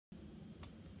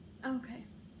Okay,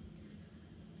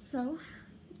 so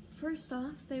first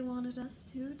off, they wanted us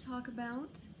to talk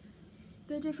about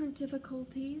the different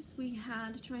difficulties we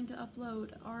had trying to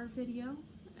upload our video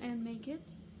and make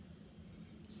it.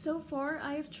 So far,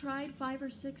 I have tried 5 or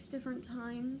 6 different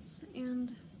times,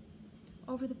 and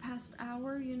over the past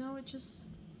hour,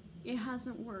 it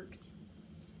hasn't worked.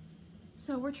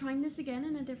 So we're trying this again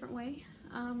in a different way.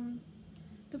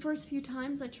 The first few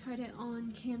times I tried it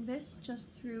on Canvas,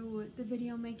 just through the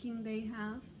video making they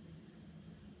have.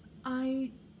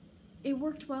 It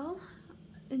worked well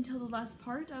until the last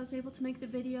part. I was able to make the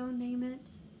video, name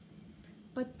it,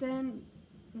 but then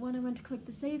when I went to click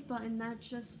the save button, that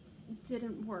just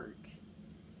didn't work.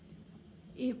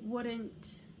 It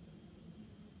wouldn't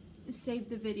save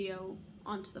the video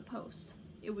onto the post.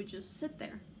 It would just sit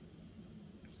there.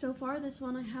 So far, this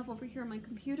one I have over here on my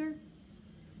computer,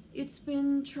 it's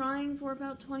been trying for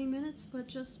about 20 minutes, but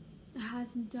just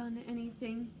hasn't done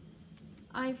anything.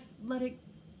 I've let it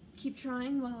keep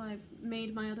trying while I've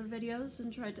made my other videos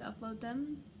and tried to upload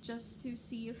them just to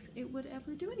see if it would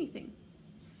ever do anything.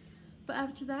 But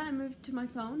after that, I moved to my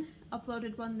phone,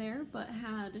 uploaded one there, but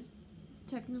had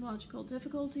technological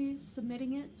difficulties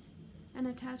submitting it and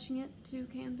attaching it to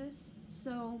Canvas.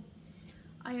 So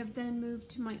I have then moved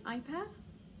to my iPad,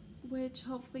 which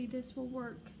hopefully this will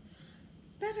work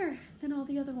better than all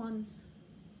the other ones.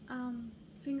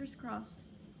 Fingers crossed.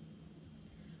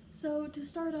 So to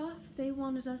start off, they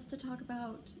wanted us to talk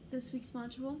about this week's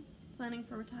module, planning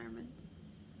for retirement.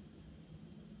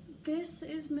 This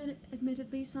is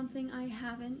admittedly something I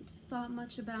haven't thought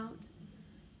much about.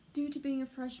 Due to being a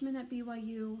freshman at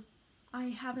BYU, I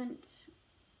haven't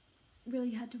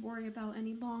really had to worry about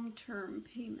any long-term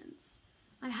payments.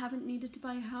 I haven't needed to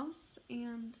buy a house,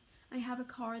 and I have a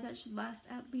car that should last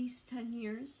at least 10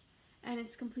 years, and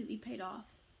it's completely paid off.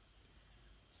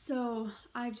 So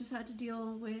I've just had to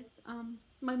deal with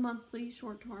my monthly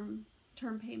short-term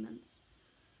payments.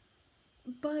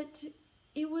 But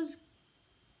it was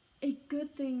a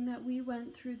good thing that we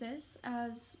went through this,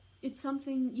 as it's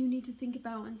something you need to think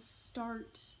about and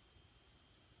start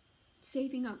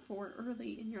saving up for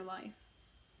early in your life.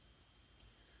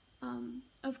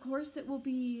 Of course, it will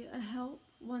be a help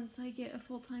once I get a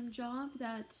full-time job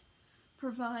that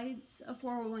provides a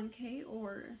 401k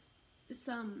or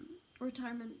some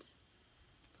retirement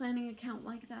planning account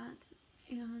like that.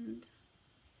 And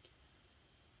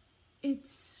it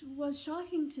was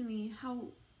shocking to me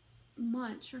how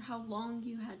much or how long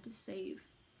you had to save.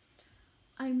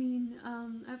 I mean,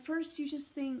 at first you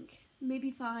just think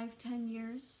maybe 5-10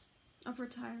 years of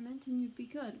retirement and you'd be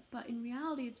good, but in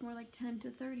reality it's more like 10 to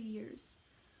 30 years.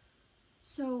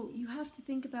 So you have to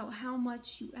think about how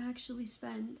much you actually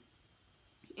spend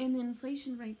and the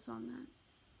inflation rates on that.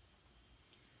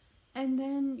 And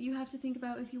then you have to think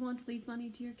about if you want to leave money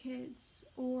to your kids,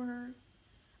 or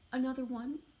another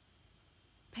one,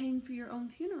 paying for your own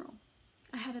funeral.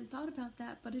 I hadn't thought about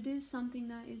that, but it is something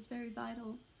that is very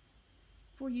vital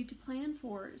for you to plan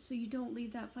for, so you don't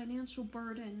leave that financial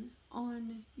burden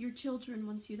on your children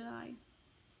once you die.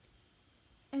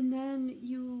 And then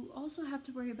you also have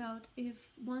to worry about if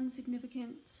one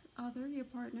significant other, your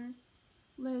partner,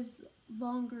 lives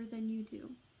longer than you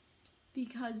do,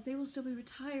 because they will still be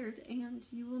retired and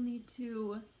you will need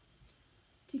to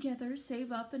together save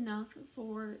up enough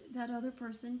for that other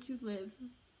person to live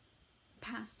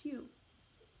past you,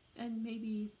 and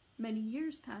maybe many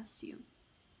years past you,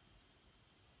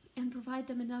 and provide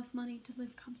them enough money to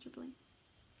live comfortably.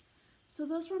 So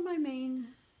those were my main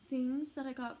things that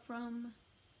I got from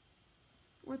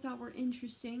or thought were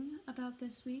interesting about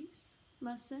this week's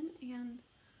lesson, and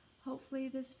hopefully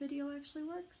this video actually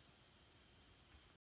works.